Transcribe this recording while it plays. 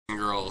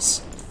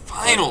girls.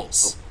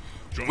 Finals!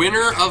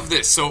 Winner of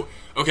this. So,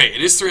 okay,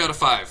 it is 3 out of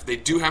 5. They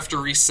do have to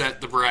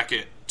reset the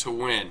bracket to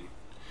win.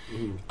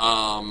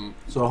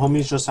 So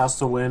Homies just has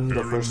to win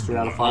the first 3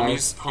 out of 5?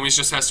 Homies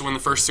just has to win the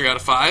first 3 out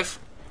of 5.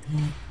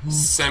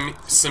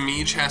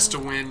 Semiij has to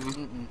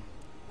win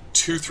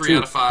 2 3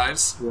 out of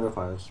 5s. 3 out of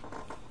 5s.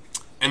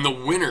 And the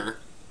winner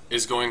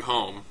is going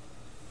home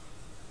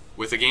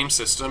with a game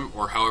system,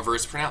 or however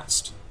it's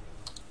pronounced.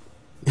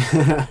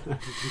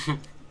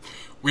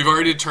 We've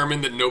already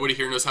determined that nobody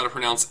here knows how to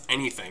pronounce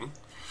anything.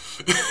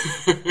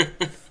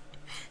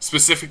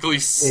 Specifically...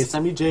 Hey,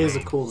 Semiij is a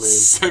cool name.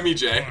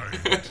 Semiij.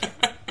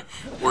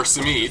 Or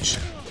Semiij.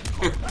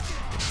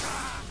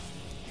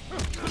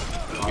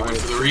 He went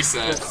for the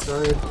reset.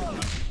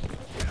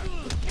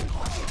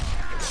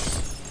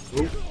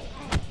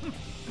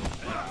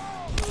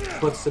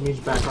 Put Semiij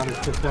back on his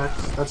Tic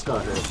Tacs. That's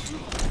gotta hurt.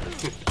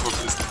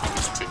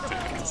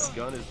 This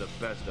gun is the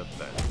best of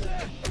best.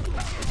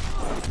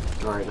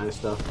 Alright, nice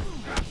stuff.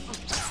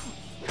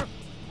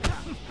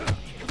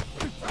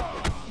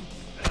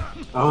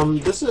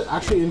 This is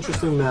actually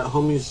interesting that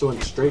Homies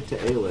went straight to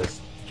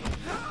A-list.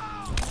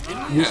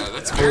 Yeah,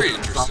 that's very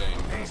interesting.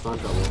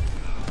 Stunt double.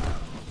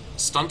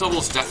 Stunt double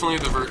is definitely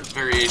the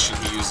variation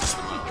he uses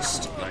the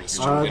most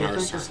in our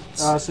tournaments.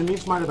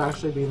 Semiij might have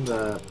actually been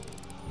the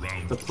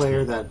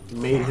player that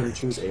made him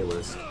choose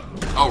A-list.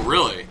 Oh,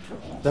 really?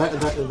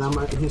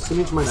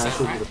 Semiij might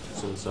actually be the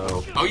person.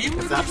 So oh, you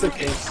if that's the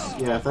case,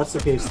 yeah, if that's the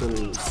case,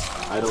 then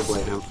I don't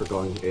blame him for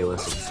going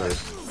A-list at the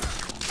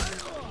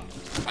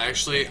start.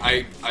 Actually,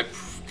 I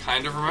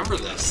kind of remember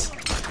this.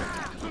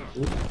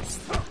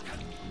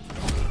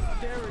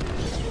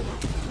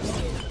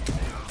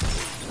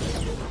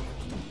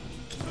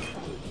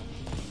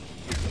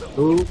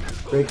 Ooh,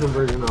 great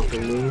conversion off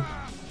of me.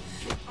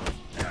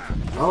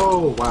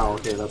 Oh, wow,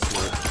 okay, that's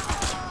smart.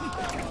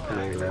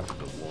 Command grab.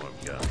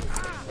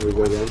 There we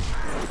go again.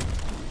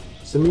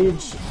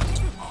 Semiij.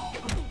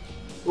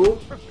 Ooh,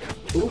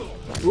 ooh,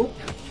 ooh.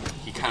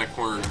 He kind of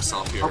cornered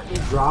himself here. Couple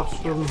drops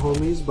from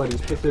Homies, but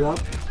he's picked it up.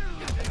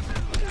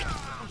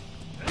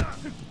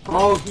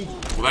 Oh, he...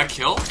 Will that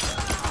kill?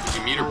 Did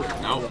you meet her?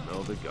 No.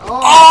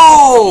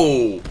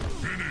 Oh! Oh!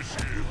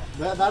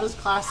 That is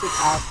classic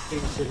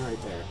application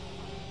right there.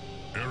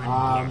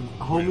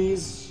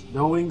 Homies,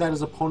 knowing that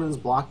his opponent is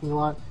blocking a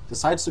lot,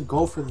 decides to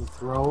go for the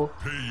throw,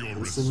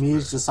 and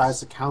Semiij decides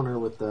to counter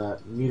with the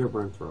meter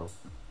burn throw.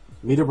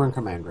 Meter burn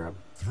command grab.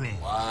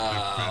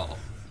 Wow.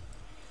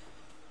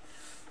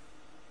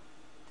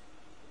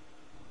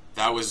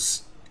 That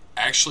was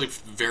actually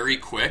very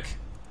quick.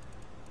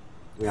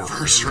 Yeah.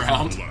 First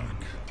round,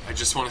 I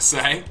just want to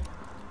say.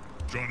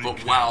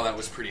 But wow, that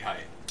was pretty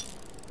hype.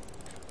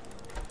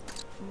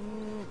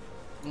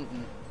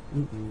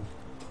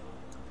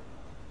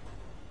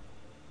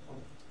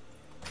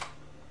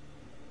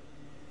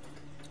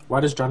 Why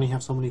does Johnny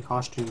have so many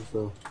costumes,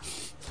 though?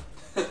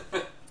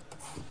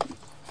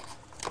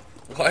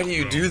 Why do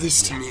you do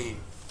this to me?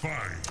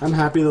 I'm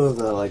happy though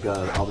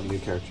that all the new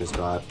characters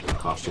got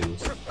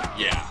costumes.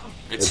 Yeah,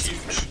 it's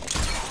huge.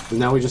 And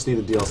now we just need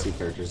the DLC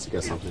characters to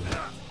get something.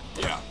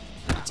 Yeah,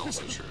 that's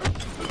also true.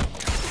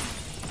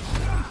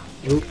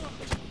 Oop.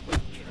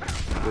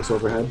 Looks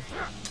overhead.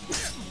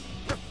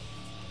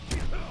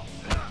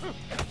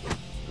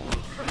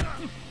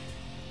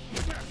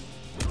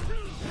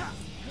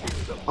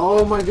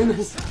 Oh my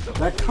goodness,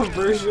 that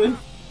conversion!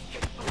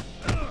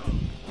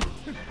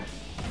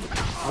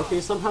 Okay,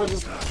 somehow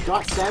just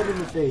got sand in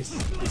the face.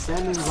 He's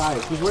sand in his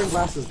eyes. He's wearing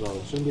glasses though,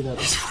 it shouldn't be that.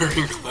 He's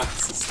wearing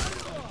glasses.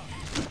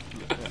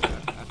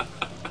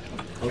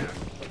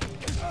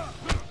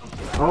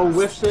 Oh,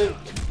 whiffs it!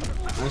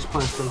 Nice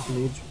punch from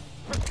Semiij.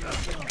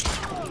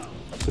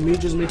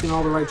 Semiij is making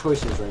all the right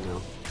choices right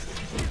now.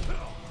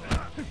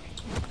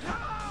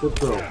 Good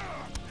throw.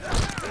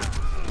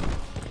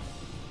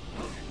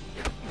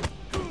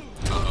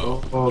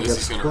 Uh-oh. This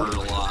is gonna hurt a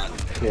lot.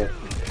 Yeah.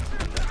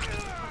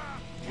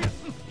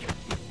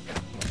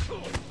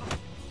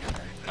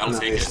 That'll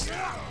take it.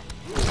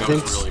 That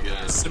was really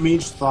good.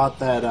 Semiij thought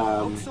that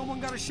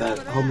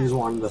Homies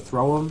wanted to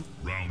throw him,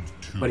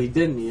 but he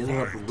didn't. He ended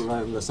up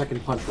letting the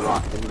second punch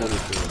rock and then he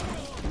threw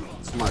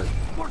him. Smart.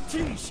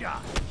 14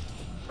 shot.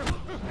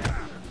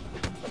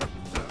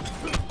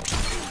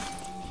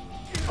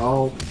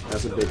 Oh,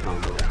 that's a big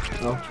combo.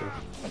 Oh, sure.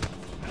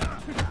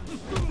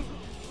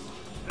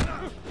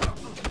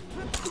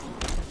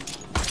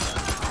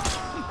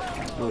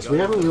 So we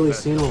haven't really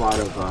seen a lot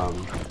of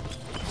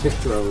kick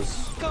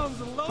throws from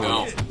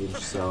Semiij,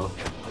 so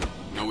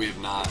no, we have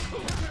not.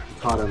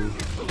 Caught him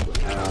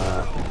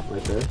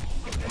right there.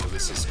 Oh,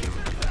 this is good.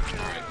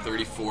 Alright,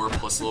 34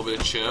 plus a little bit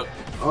of chip.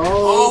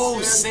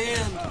 Oh,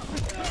 sand!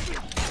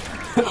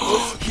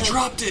 Oh, he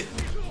dropped it!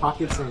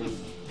 Pocket sand.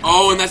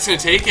 Oh, and that's gonna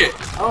take it!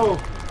 Oh!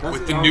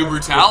 With the new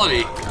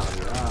brutality.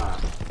 Yeah.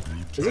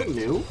 Is it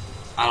new?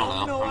 I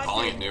don't know. I'm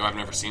calling it new. I've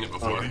never seen it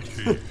before.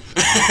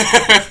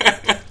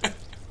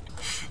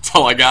 That's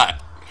all I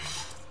got.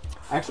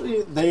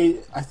 Actually,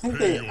 I think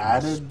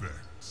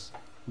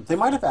they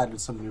might have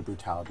added some new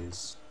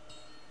brutalities.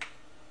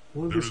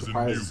 wouldn't be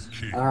surprised.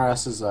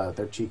 NRS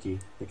they're cheeky.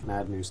 They can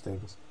add new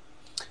things.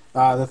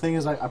 The thing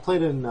is, I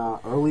played an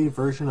early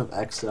version of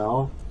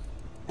XL,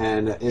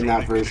 and in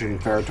that version,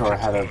 Ferritor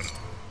had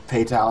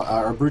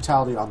a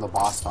brutality on the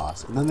boss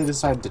toss, and then they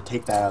decided to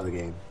take that out of the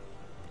game.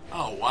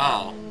 Oh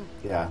wow.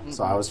 Yeah,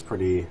 so I was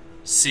pretty.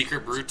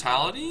 Secret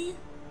brutality?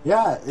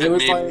 Yeah, it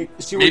was like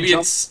she would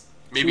jump,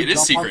 maybe it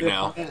is secret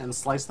now. And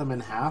slice them in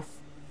half.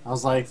 I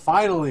was like,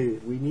 finally,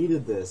 we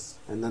needed this,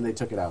 and then they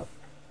took it out.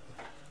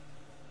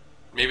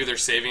 Maybe they're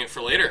saving it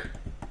for later.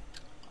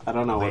 I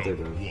don't know what they're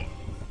doing.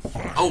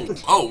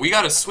 Oh, we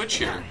got a switch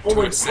here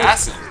to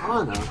assassin.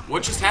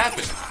 What just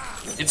happened?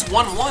 It's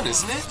 1-1,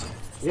 isn't it?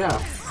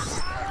 Yeah.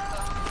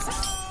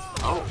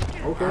 Oh,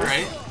 okay. All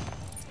right.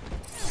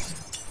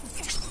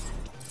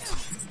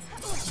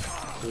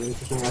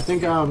 Interesting. I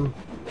think,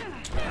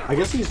 I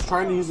guess he's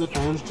trying to use the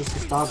fans just to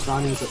stop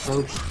Johnny's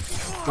approach.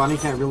 Johnny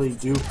can't really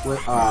do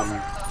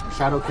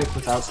shadow kick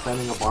without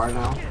spending a bar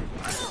now.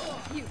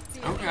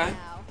 Okay.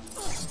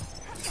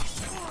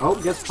 Oh,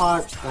 gets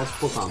caught. That's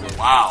full combo.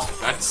 Wow,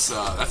 that's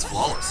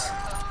flawless.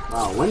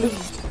 Wow, where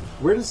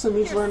did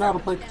Semiij learn how to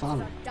play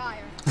katana?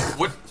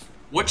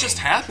 What just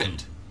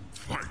happened?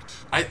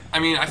 I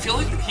mean, I feel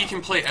like he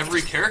can play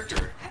every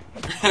character.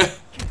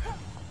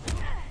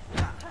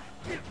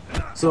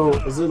 So,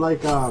 is it like,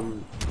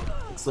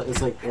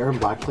 it's like Air and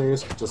Black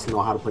players just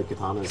know how to play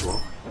katana as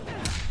well?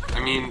 I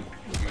mean,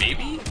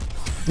 maybe?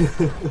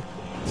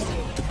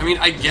 I mean,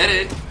 I get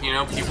it. You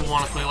know, people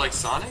want to play like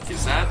Sonic.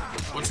 Is that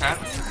what's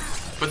happening?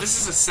 But this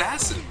is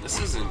Assassin. This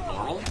isn't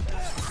normal.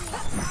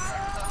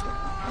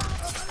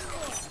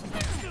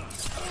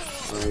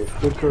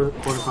 Alright, good quarter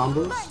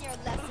combos.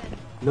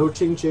 No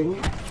ching ching.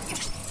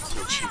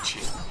 No ching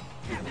ching.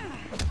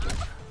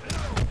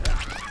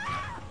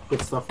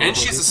 Good stuff. And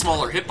she's a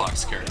smaller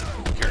hitbox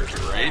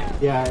character, right?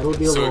 Yeah, it'll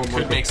be a little more. So it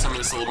could make some of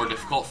this a little more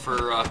difficult for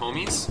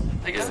homies,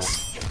 I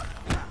guess.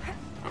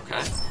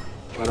 Okay.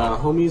 But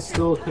homie's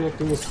still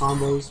connecting his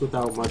combos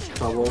without much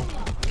trouble.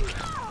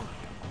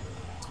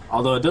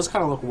 Although it does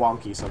kind of look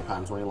wonky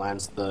sometimes when he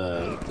lands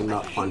the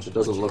nut punch. It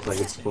doesn't look like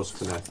it's supposed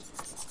to connect.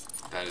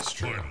 That is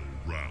true.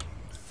 Round,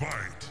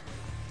 fight.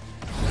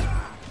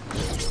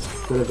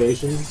 Good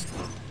evasion.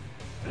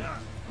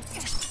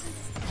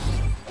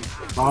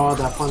 Oh,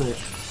 that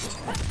punish.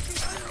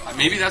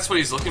 Maybe that's what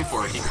he's looking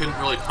for. He couldn't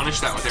really punish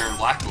that with Aaron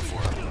Black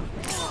before.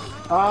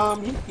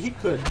 He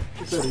could.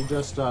 He could. He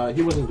just,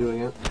 he wasn't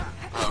doing it.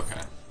 Oh,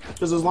 okay.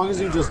 Because as long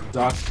as you just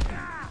duck,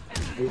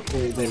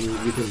 then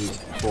you can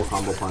full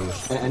combo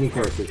punish. Any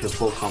character can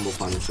full combo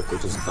punish if they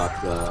just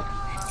duck the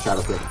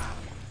shadow kick.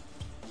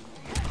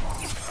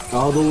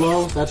 Oh, the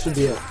low? That should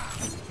be it.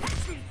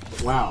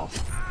 Wow.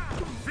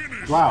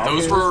 Wow.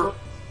 Those were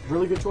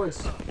really good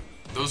choice.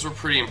 Those were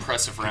pretty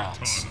impressive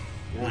rounds.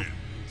 Yeah.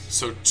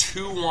 So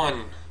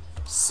 2-1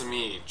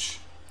 Semiij.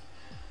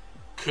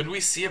 Could we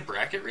see a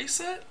bracket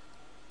reset?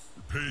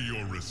 Pay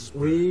your respect.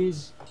 We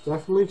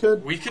definitely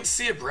could. We could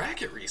see a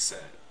bracket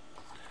reset.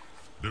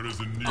 There is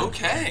a new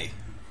Okay.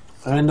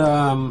 And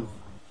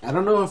I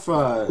don't know if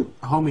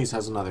Homies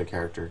has another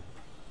character.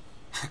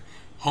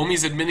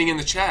 Homie's admitting in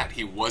the chat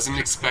he wasn't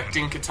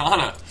expecting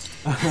Katana.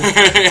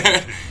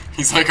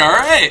 He's like, all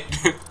right,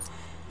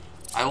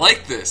 I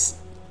like this.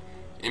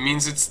 It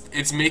means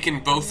it's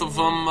making both of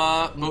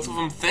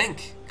them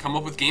think, come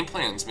up with game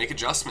plans, make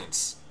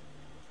adjustments.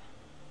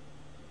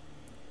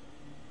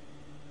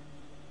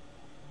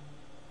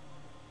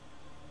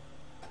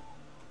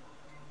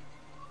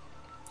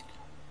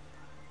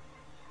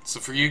 So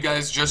for you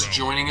guys just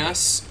joining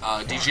us,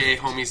 DJA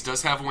Homies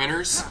does have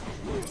winners.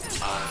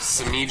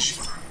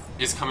 Semiij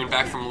is coming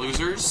back from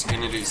losers,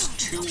 and it is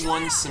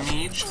 2-1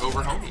 Semiij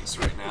over Homies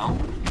right now.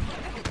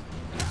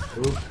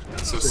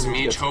 So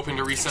Semiij hoping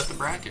to reset the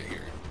bracket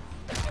here.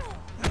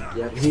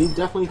 Yeah, he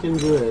definitely can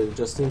do it.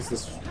 Just needs to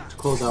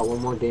close out one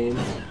more game.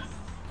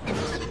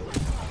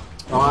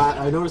 Oh,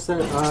 I noticed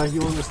that he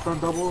won the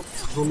stunt double.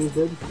 Homies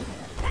did.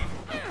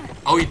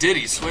 Oh, he did.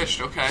 He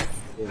switched. Okay.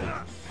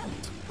 Yeah.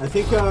 I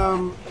think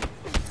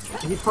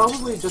he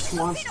probably just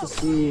wants to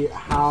see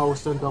how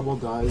stunt double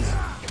does,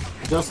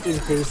 just in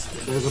case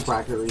there's a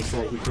bracket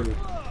reset. He can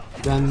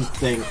then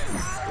think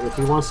if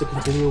he wants to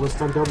continue with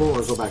stunt double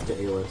or go back to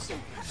A-list.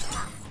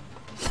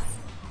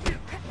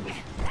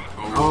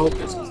 Oh,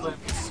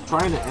 it's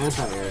trying to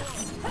anti-air.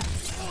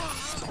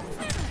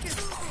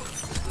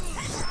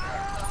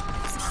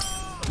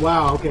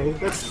 Wow. Okay,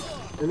 that's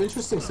an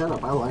interesting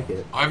setup. I like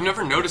it. I've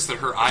never noticed that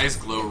her eyes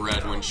glow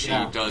red when she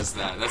does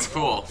that. That's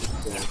cool.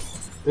 Yeah.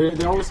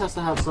 There always has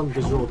to have some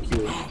visual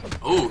cue.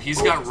 Oh,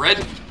 he's got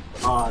red.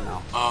 Oh,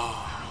 no.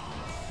 Oh.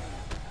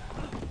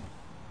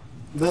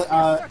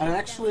 And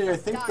actually, I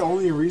think the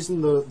only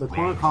reason the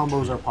corner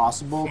combos are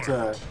possible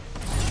to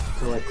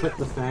like click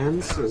the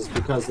fans is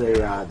because they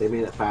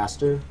made it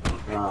faster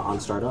on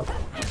startup.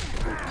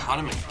 Caught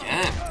him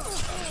again.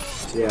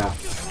 Yeah.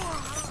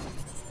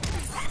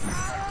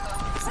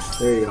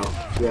 There you go.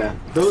 Yeah.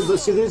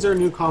 See, these are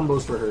new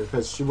combos for her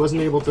because she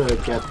wasn't able to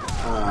get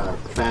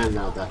the fan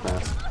out that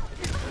fast.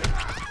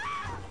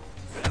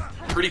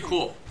 Pretty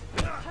cool.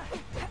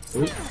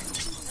 Oop.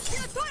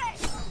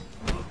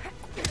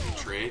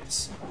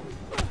 Trades.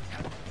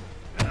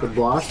 Good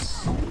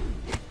blocks.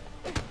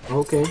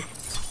 Okay.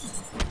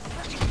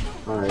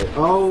 Alright.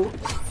 Oh,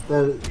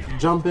 the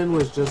jump in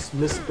was just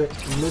mistimed.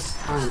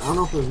 I don't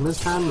know if it was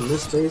mistimed or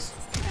misspace.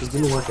 Just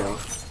didn't work out.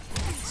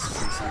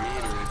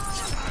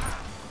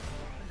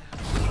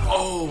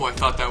 Oh, I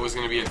thought that was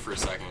going to be it for a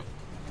second.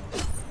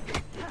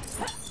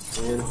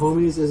 And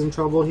Homies is in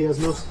trouble. He has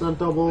no stunt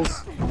doubles.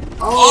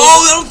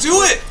 Oh, that'll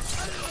do it!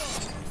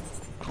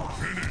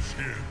 Finish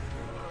him.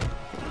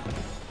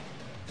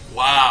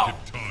 Wow.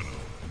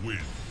 Kitana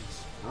wins.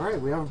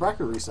 Alright, we have a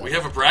bracket reset. We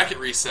have a bracket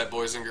reset,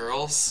 boys and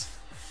girls.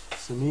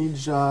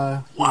 Semiij,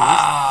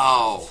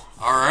 Wow.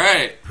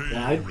 Alright. Pay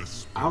Yeah, your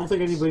respects. I don't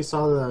think anybody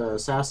saw the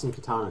assassin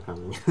katana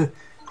coming.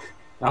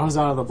 That was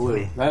out of the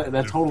blue.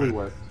 That totally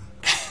worked.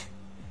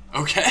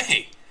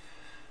 Okay.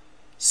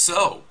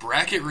 So,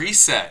 bracket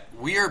reset.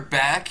 We are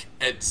back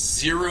at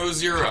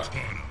 0-0.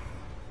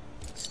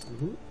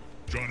 Kitana.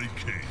 Johnny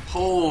Cage.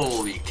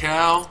 Holy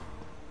cow.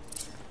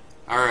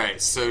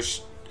 Alright, so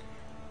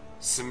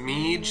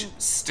Semiij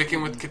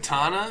sticking with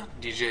Katana.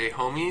 DJ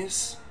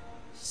Homies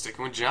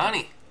sticking with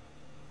Johnny.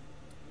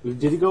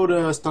 Did he go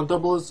to stunt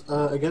doubles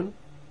again?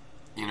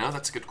 You know,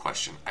 that's a good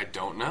question. I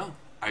don't know.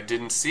 I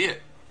didn't see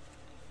it.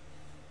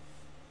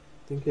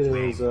 I think it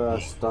is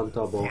stunt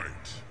double. Fight.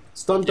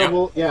 Stunt Yep.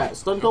 double, yeah.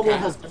 Stunt double Okay.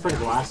 has different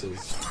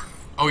glasses.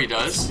 Oh, he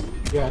does?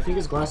 Yeah, I think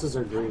his glasses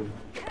are green.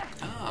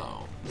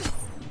 Oh.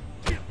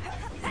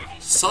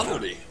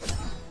 Subtlety.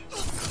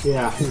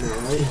 Yeah, you know,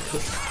 right?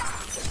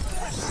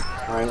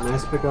 Alright,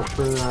 nice pickup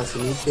for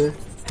Semiij here.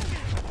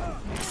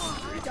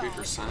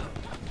 33%.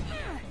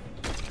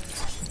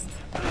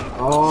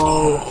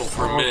 Oh, Oh,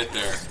 for a minute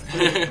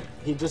there.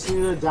 he just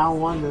needed a down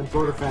one, then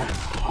throw the fence.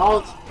 Oh,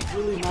 it's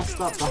really messed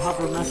up. The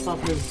hover messed up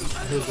his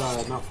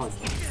nut punch.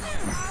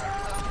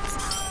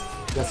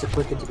 Gets to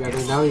click it together.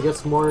 Now he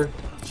gets more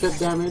chip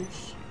damage,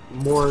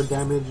 more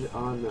damage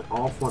on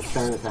all four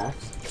fan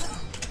attacks.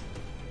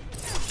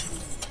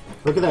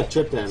 Look at that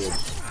chip damage.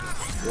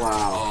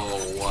 Wow,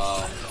 Oh,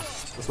 wow.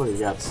 that's what he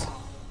gets.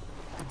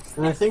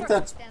 And I think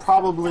that's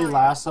probably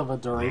lasts of a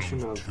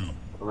duration of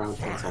around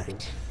 10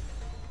 seconds.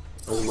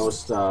 As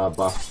most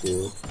buffs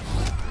do.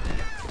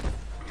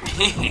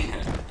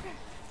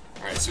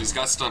 Alright, so he's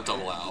got stunt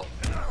double out.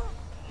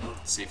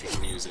 Let's see if he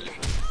can use it.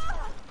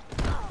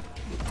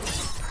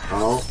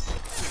 Oh.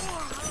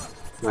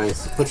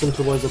 Nice. Puts him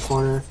towards the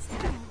corner.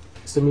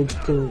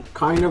 Semiij can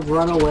kind of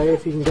run away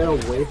if he can get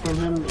away from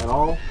him at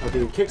all. Okay,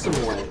 he kicks him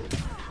away.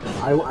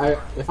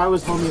 If I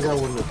was Homies, I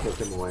wouldn't have kicked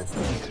him away.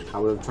 I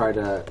would have tried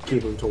to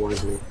keep him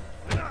towards me.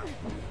 Yeah,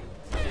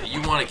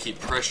 you want to keep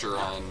pressure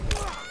on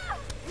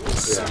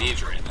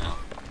Semiij right now.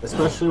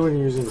 Especially when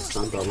you're using the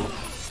stunt double.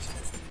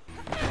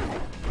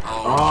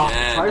 Oh, Oh,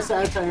 man. tries to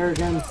anti-air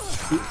again.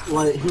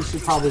 He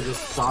should probably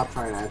just stop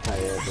trying to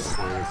anti-air at this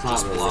point. It's not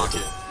Just really block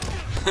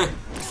worth it.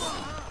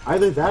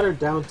 Either that or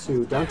down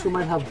two. Down two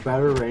might have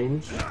better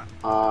range.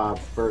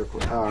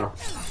 Vertical.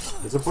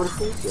 Is it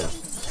vertical? Yeah.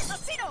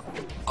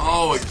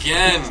 Oh,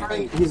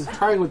 again. He's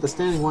trying with the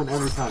standing one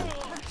every time.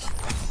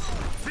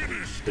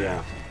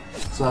 Yeah.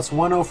 So that's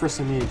 1-0 for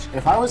Semiij.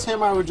 If I was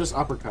him, I would just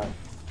uppercut.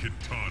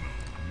 Kitana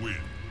wins.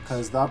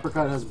 Because the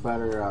uppercut has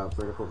better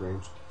vertical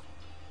range.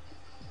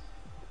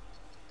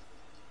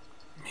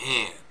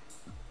 Man.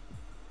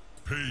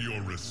 Pay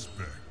your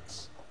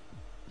respects.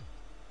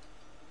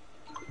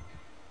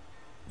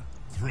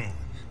 Throne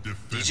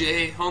defense.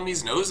 DJ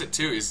Homies knows it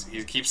too.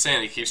 He keeps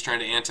saying, he keeps trying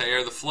to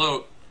anti-air the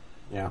float.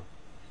 Yeah.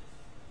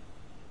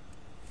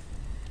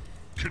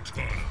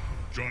 Kitana.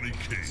 Johnny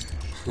Cage.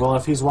 Well,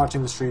 if he's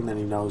watching the stream, then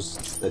he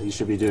knows that he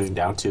should be doing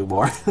down two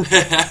more.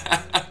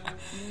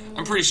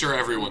 I'm pretty sure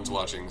everyone's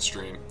watching the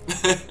stream.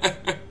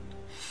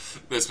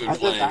 That's been I think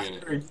playing in it.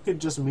 after, you could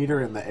just meet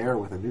her in the air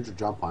with a neutral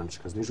jump punch,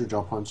 because neutral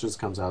jump punch just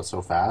comes out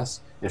so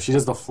fast. If she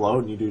does the float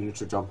and you do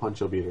neutral jump punch,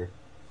 you'll beat her.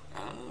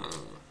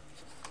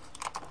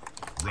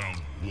 Round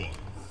one.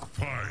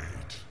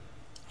 Fight.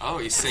 Oh,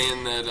 he's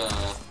saying that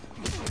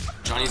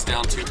Johnny's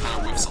down two kind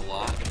of whips a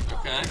lot.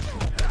 Okay.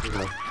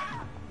 Okay.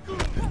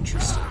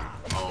 Interesting.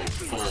 Oh,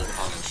 full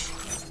punch.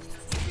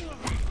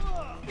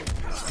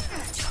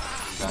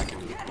 Back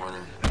into the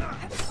corner.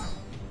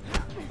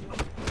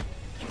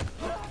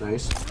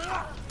 Nice.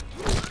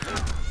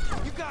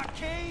 You got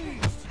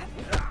caged.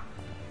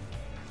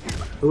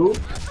 Ooh,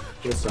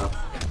 good stuff.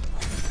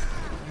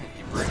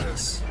 He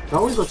breaks. It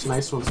always looks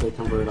nice once they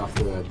convert off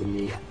the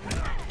knee.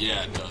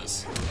 Yeah, it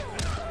does.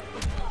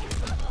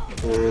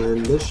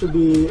 And this should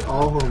be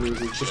all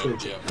Homies. It's just gonna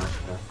Yep.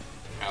 yeah.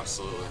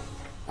 Absolutely.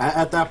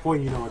 At that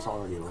point, you know it's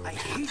already over.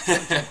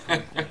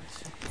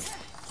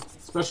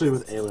 Especially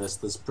with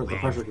A-list, the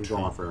pressure can go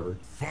on forever.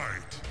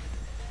 Fight.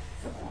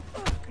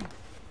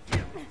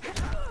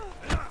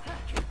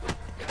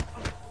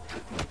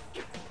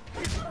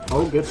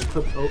 Oh, gets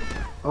clipped.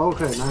 Oh,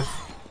 okay, nice.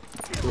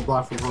 Good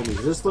block from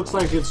Homies. This looks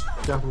like it's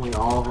definitely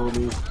all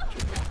Homies.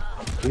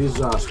 He's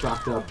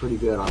stocked up pretty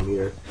good on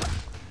meter.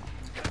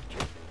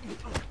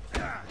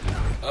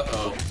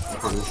 Uh-oh.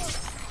 Punish.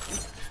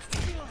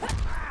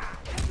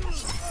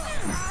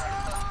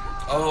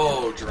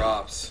 Oh,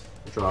 drops.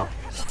 Drop.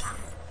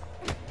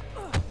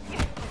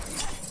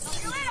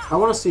 I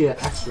want to see an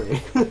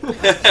X-ray.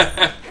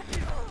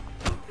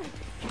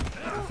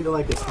 I feel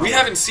like it's. We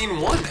haven't seen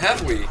one,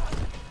 have we?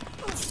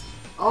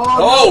 Oh!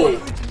 No, why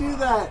would you do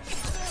that?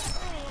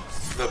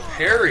 The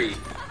parry.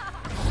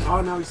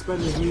 Oh, now he's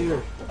spending his meter.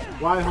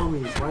 Why,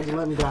 homies? Why'd you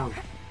let me down?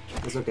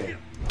 It's okay.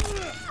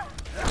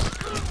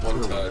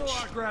 One touch.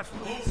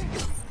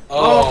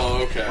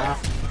 Oh, okay.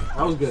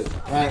 That was good.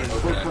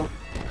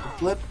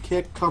 Flip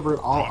kick covered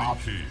all Johnny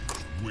options.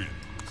 Cage wins.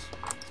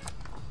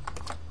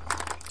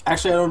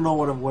 Actually, I don't know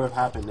what would have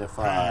happened if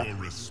Pay your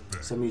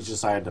respects. Semiij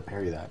decided to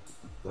parry that.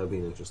 That would be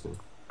interesting.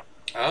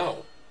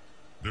 Oh.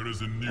 There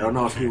is a new I don't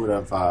know if he king. would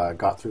have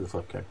got through the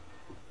flip kick.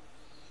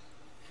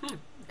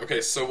 Okay,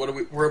 so what do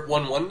we... We're at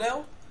 1-1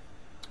 now?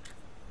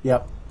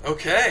 Yep.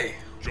 Okay.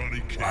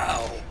 Johnny Cage.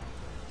 Wow.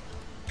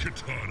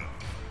 Katana.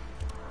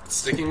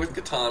 Sticking with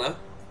Katana.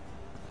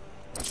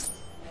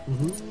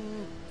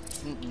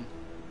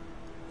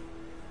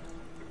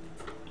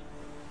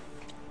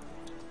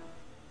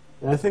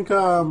 And I think,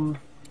 I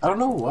don't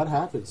know what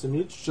happened.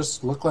 Semiij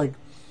just looked like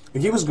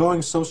he was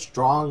going so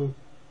strong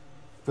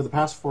for the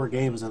past 4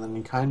 games, and then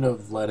he kind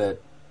of let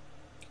it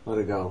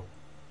go.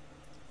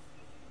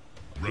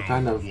 He Round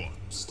kind of 1.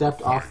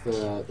 stepped off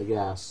the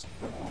gas.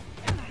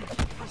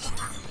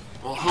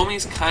 Well,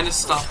 homies kind of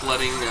stopped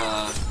letting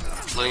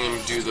him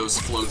do those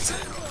floats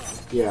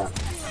in. Yeah.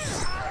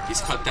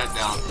 He's cut that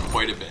down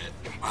quite a bit.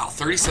 Wow,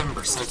 37%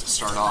 to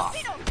start off.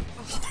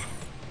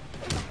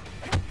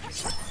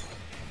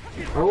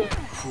 Oh,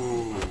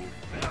 Ooh.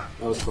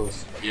 that was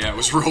close. Yeah, it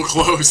was real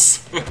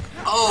close.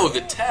 Oh,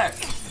 the tech.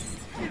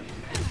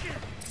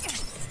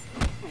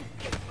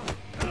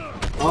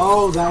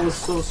 Oh, that was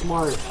so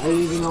smart. I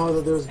didn't even know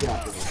that there was a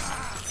gap in it.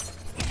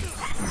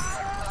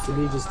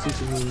 Semiij is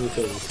teaching me new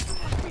things.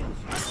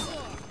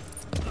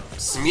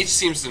 Semiij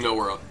seems to know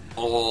where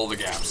all the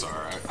gaps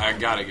are. I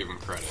gotta give him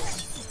credit.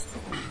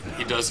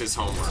 He does his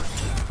homework.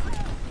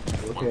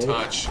 Okay. One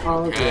touch.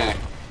 Oh, Okay. yeah.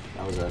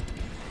 That was it.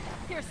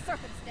 Your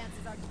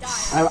circumstances are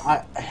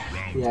dire.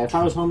 Yeah, if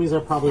I was homies,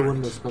 I probably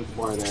wouldn't have spent the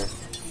bar there.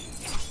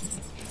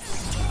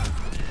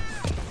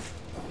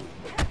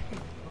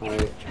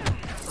 Alright.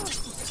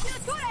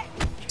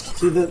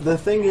 See, the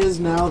thing is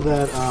now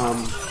that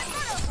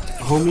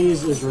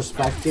homies is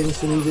respecting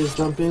Semiij's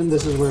jump in,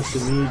 this is where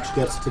Semiij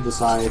gets to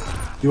decide,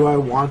 do I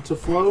want to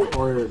float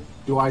or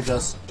do I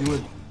just do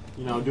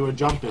a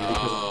jump in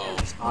because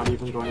it's not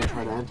even going to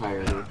try to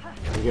anti-air me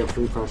and get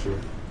free pressure.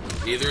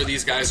 Neither of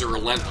these guys are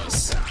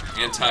relentless.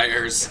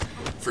 Anti-airs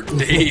for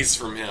days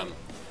from him.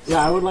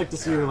 Yeah, I would like to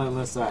see a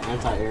relentless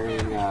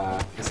anti-airing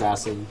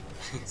assassin.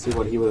 See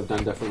what he would have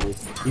done differently.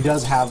 He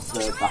does have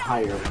the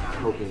higher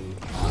coping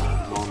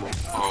normal.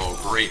 Oh,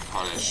 great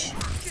punish.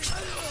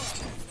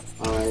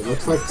 Alright,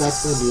 looks like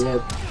that's gonna be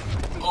it.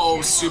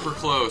 Oh, super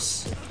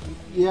close.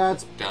 Yeah,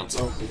 it's Down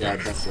to oh, yeah,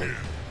 that's it.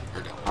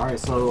 or down. Alright,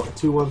 so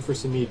 2-1 for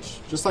Semiij.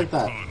 Just like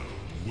that. Katana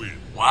wins.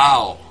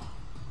 Wow.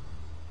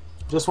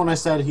 Just when I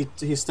said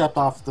he stepped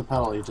off the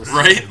pedal, he just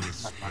Right?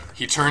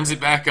 He turns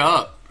it back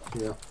up.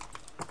 Yeah.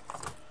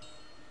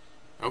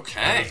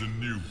 Okay. There's a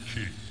new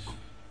king.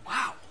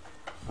 Wow.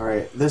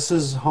 Alright, this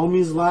is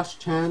Homie's last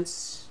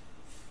chance.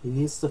 He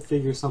needs to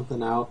figure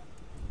something out.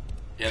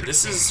 Yeah,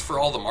 this is for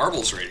all the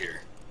marbles right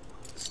here.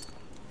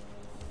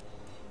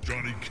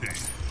 Johnny Cage.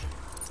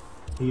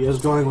 He is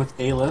going with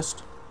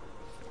A-list.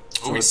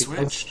 Oh, he So if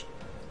he does- switched.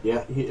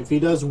 Yeah, if he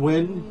does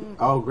win...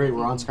 Oh, great,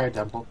 we're on Sky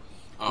Temple.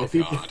 Oh, if he-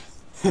 God.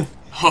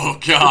 Oh,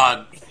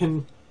 God.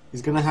 And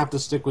he's gonna have to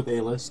stick with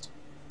A-list.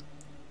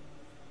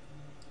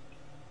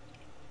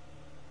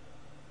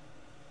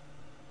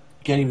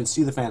 Can't even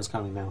see the fans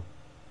coming now.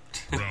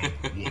 Round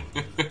 1.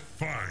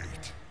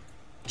 Fight.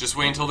 Just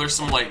wait until there's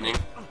some lightning.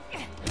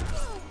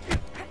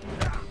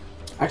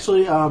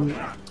 Actually,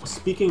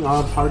 speaking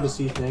of hard to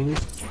see things,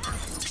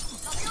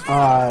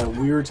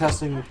 we were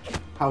testing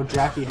how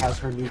Jackie has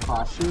her new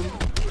costume,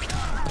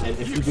 and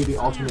if you do the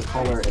alternate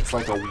color, it's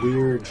like a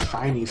weird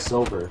shiny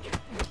silver.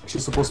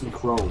 She's supposed to be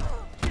chrome,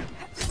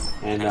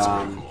 and That's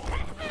pretty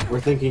cool.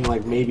 we're thinking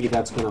like maybe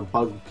that's gonna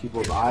bug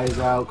people's eyes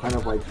out, kind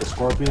of like the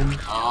Scorpion.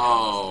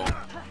 Oh,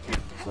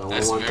 So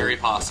that's we're wondering very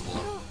possible.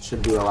 if it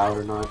should be allowed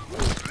or not,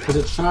 because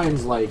it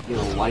shines like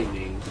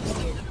lightning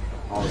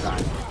all the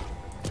time.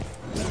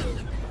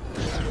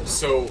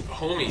 So,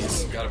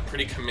 Homie's got a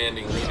pretty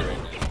commanding lead right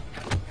now.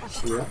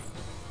 Yeah.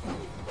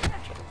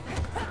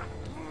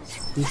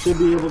 He should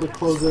be able to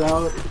close it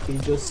out if he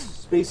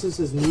just spaces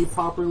his knee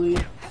properly.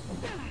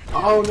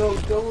 Oh no,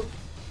 don't!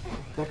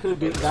 That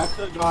could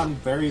have gone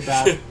very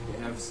bad if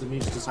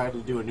Semiij decided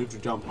to do a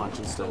neutral jump punch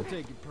instead.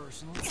 Take it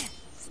personally.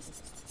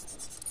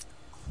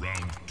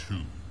 Round 2.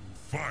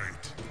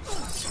 Fight.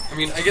 I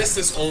mean, I guess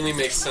this only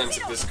makes sense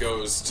if this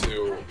goes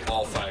to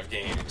all 5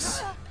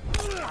 games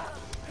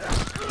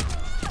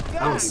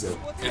That would be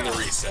good. in the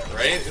reset,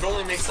 right? It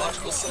only makes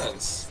logical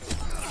sense.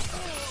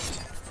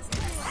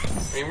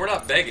 I mean, we're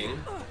not begging,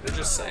 we're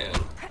just saying.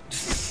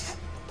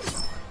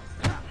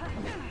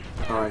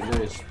 Alright,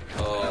 nice.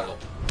 Oh,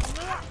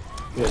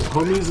 Yeah,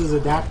 Homies is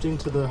adapting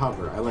to the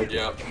hover. I like it.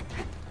 Yep.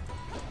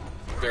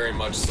 Very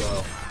much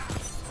so.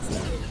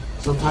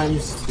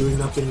 Sometimes doing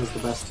nothing is the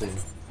best thing.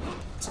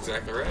 That's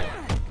exactly right.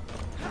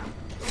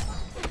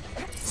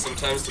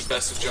 Sometimes the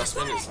best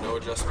adjustment is no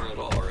adjustment at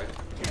all, right?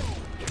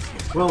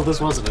 Well,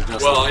 this wasn't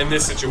adjustment. Well, in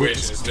this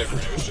situation, it's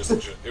different.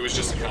 It was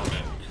just a comment.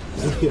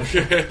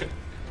 Yeah.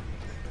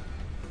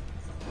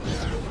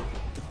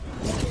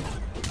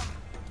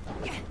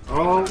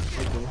 Oh,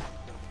 okay.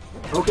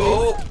 Okay.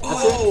 Oh, That's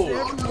oh. it.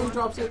 Oh, no, he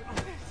drops it.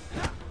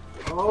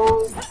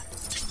 Oh.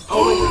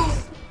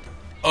 Oh,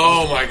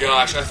 Oh my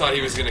gosh, I thought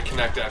he was gonna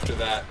connect after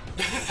that.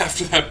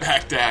 After that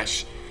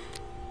backdash.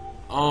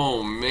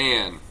 Oh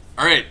man.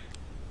 Alright.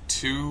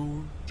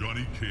 2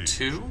 Johnny Cage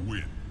 2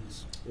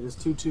 wins. it is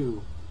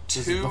 2-2. This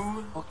is the 2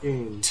 final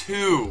game.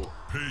 2.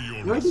 Pay your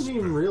You know, I didn't even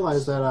respects.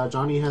 realize that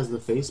Johnny has the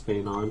face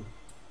paint on.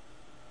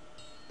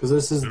 Because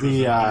this is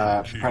the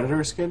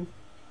Predator skin.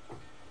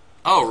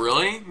 Oh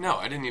really? No,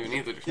 I didn't even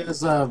either. He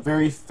has a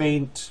very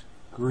faint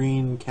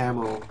green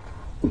camo.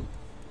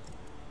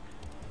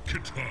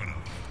 Katana.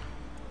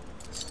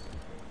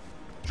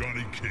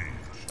 Johnny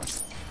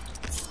Cage.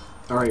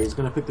 Alright, he's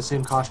gonna pick the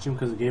same costume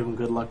because it gave him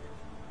good luck.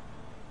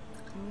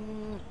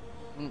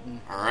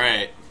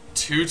 Alright.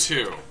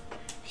 2-2.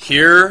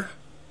 Here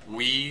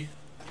we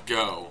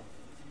go.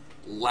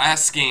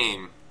 Last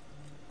game.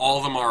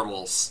 All the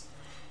marbles.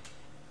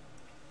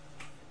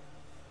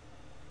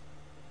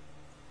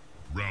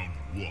 Round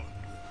 1.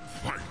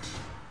 Fight.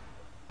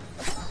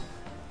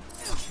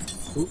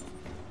 Oop.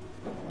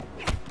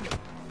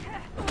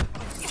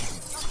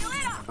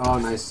 Oh,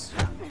 nice.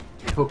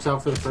 Pokes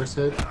out for the first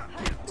hit.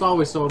 It's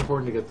always so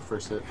important to get the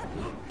first hit.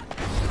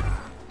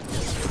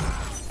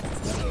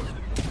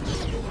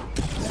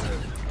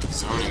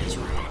 Zoning is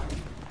real.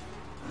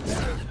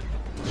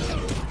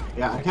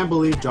 Yeah, I can't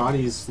believe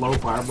Johnny's slow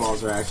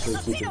fireballs are actually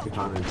keeping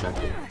Katana in check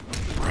here.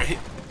 Right?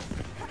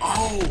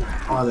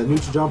 Oh! Oh, the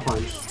neutral jump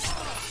punch.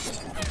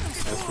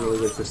 That's really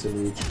good for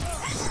Semiij.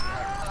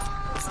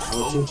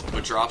 Oh,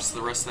 but drops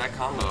the rest of that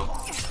combo.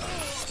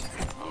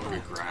 Oh,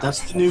 good grab.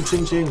 That's the new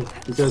Ching Ching,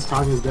 because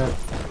Tanya's dead.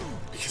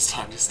 Because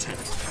Tanya's dead.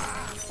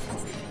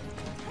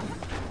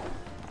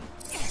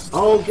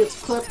 Oh, gets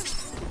clipped!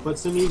 But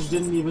Semiij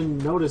didn't even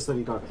notice that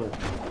he got clipped.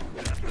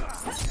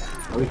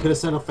 Oh, he could have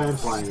sent a fan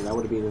flying, that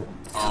would have been it.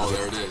 Oh,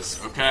 there it is.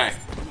 Okay.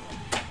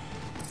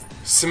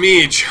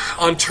 Semiij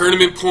on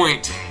tournament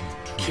point.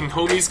 Can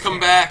Homies come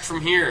back from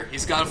here?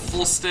 He's got a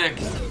full stick.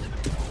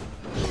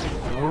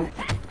 Oh.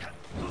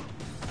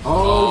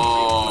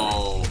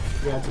 Oh! Oh.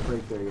 Yeah, it's a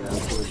break there, yeah.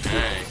 That's what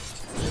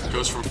Okay.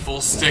 Goes from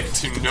full stick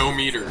to no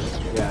meter.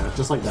 yeah,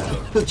 just like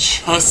that.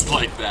 Just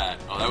like that.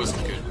 Oh, that was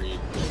a good read.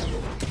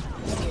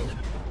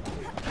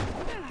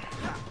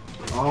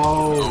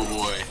 Oh, Oh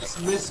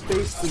boy.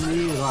 misspaced the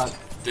knee a lot.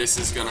 This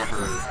is gonna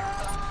hurt.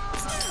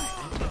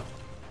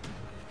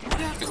 What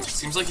happened?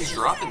 Seems like he's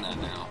dropping that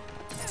now.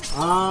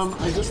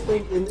 I just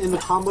think in the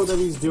combo that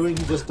he's doing,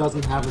 he just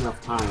doesn't have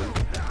enough time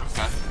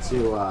Okay.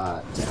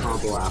 to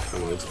combo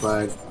afterwards.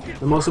 But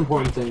the most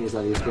important thing is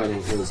that he's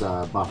getting his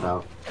buff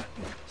out.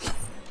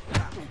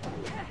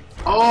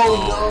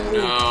 Oh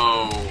no!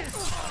 no.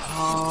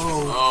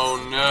 Oh,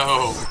 Oh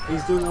no.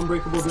 he's doing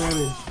unbreakable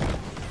damage.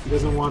 He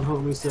doesn't want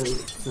Homies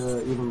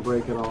to even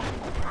break at all.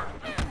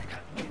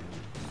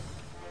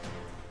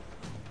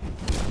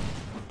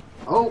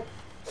 Oh!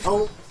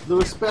 Oh! The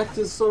respect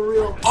is so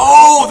real.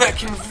 Oh, that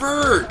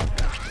convert!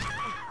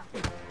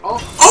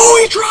 Oh! Oh,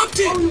 he dropped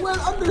Oh, it! he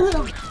went under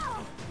him!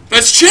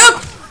 That's Chip!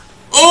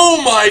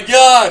 Oh my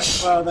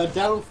gosh! That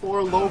down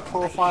 4 low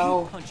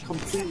profile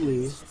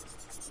completely.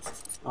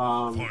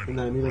 In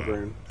that meter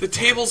burn. The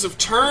tables have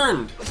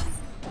turned!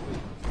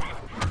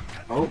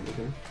 Oh,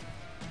 okay.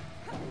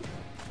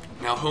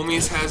 Now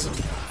Homies has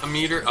a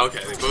meter. Okay,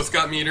 they both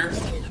got meter.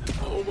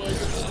 Oh my god.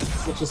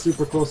 Such a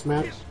super close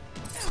match.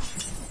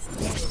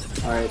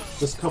 Alright,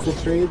 just a couple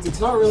trades.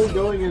 It's not really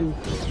going in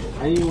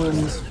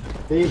anyone's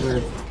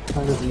favor.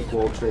 Kind of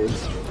equal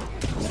trades.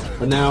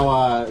 But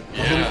now,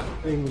 Yeah.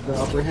 having the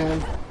upper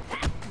hand.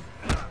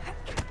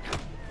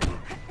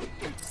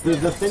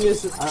 The thing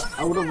is,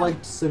 I would have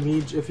liked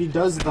Semiij, if he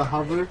does the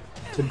hover,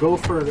 to go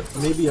for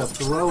maybe a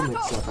throw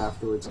mix-up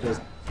afterwards, because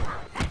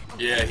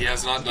Yeah, he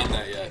has not done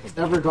that yet. he's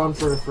never gone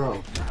for a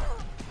throw.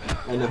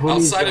 And the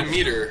Homies Outside of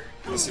meter,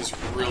 this is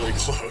really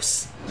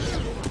close.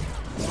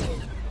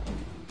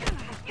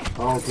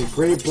 Oh, okay,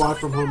 great block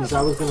from Homies.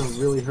 That was gonna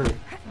really hurt.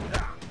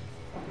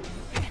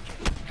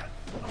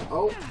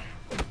 Oh.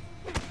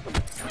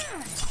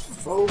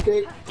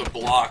 Okay. The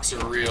blocks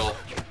are real.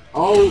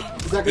 Oh, is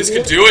that gonna This be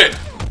could it? do it!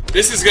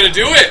 This is gonna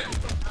do it!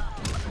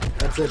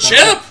 That's it. that's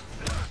Chip!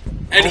 it.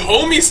 And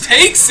Homies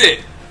takes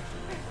it!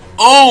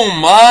 Oh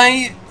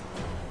my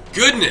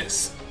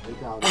goodness!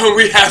 Fatality.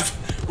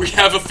 we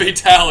have a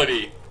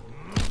fatality.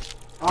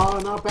 Oh,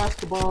 not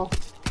basketball.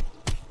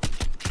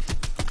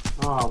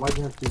 Oh, why'd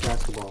you have to do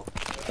basketball?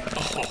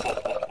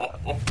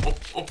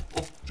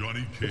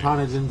 Johnny Cage.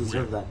 Katana didn't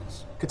deserve that.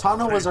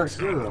 Katana was our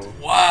hero.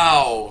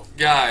 Wow,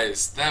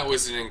 guys, that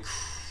was an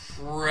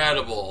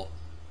incredible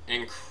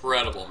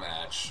Incredible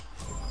match.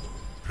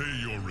 Pay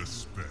your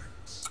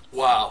respects.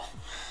 Wow.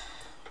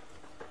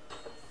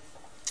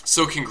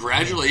 So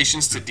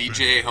congratulations to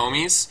DJA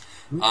homies.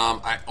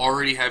 I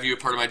already have you a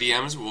part of my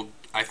DMs.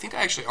 I think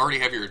I actually already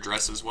have your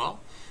address as well.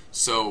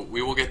 So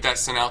we will get that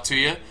sent out to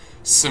you.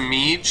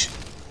 Semiij,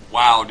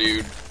 wow,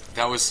 dude.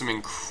 That was some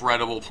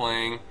incredible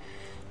playing.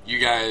 You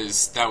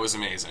guys, that was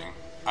amazing.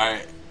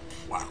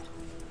 Wow.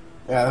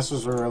 Yeah, this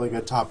was a really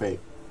good top 8.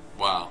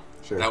 Wow.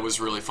 Sure. That was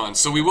really fun.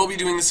 So we will be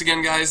doing this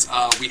again, guys.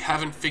 We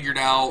haven't figured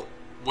out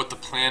what the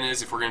plan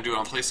is, if we're going to do it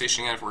on PlayStation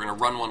again, if we're going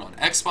to run one on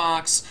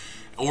Xbox,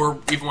 or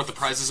even what the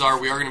prizes are.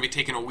 We are going to be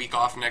taking a week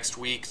off next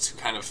week to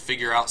kind of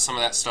figure out some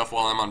of that stuff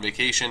while I'm on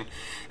vacation.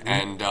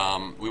 And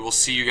we will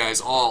see you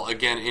guys all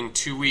again in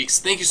 2 weeks.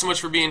 Thank you so much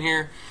for being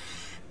here.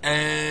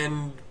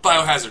 And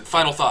Biohazard,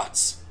 final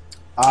thoughts.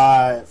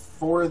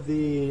 For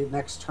the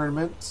next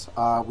tournament,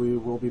 we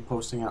will be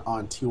posting it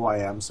on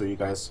TYM, so you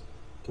guys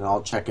can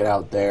all check it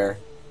out there.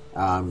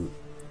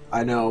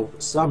 I know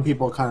some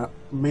people kind of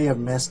may have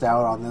missed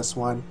out on this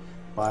one,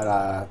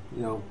 but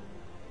you know,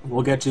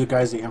 we'll get you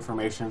guys the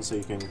information so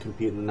you can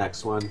compete in the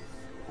next one.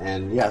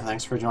 And yeah,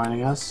 thanks for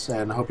joining us,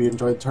 and I hope you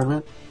enjoyed the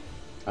tournament.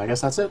 I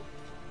guess that's it.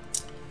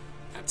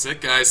 That's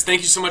it, guys.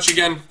 Thank you so much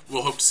again.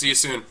 We'll hope to see you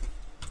soon.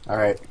 All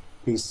right.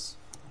 Peace.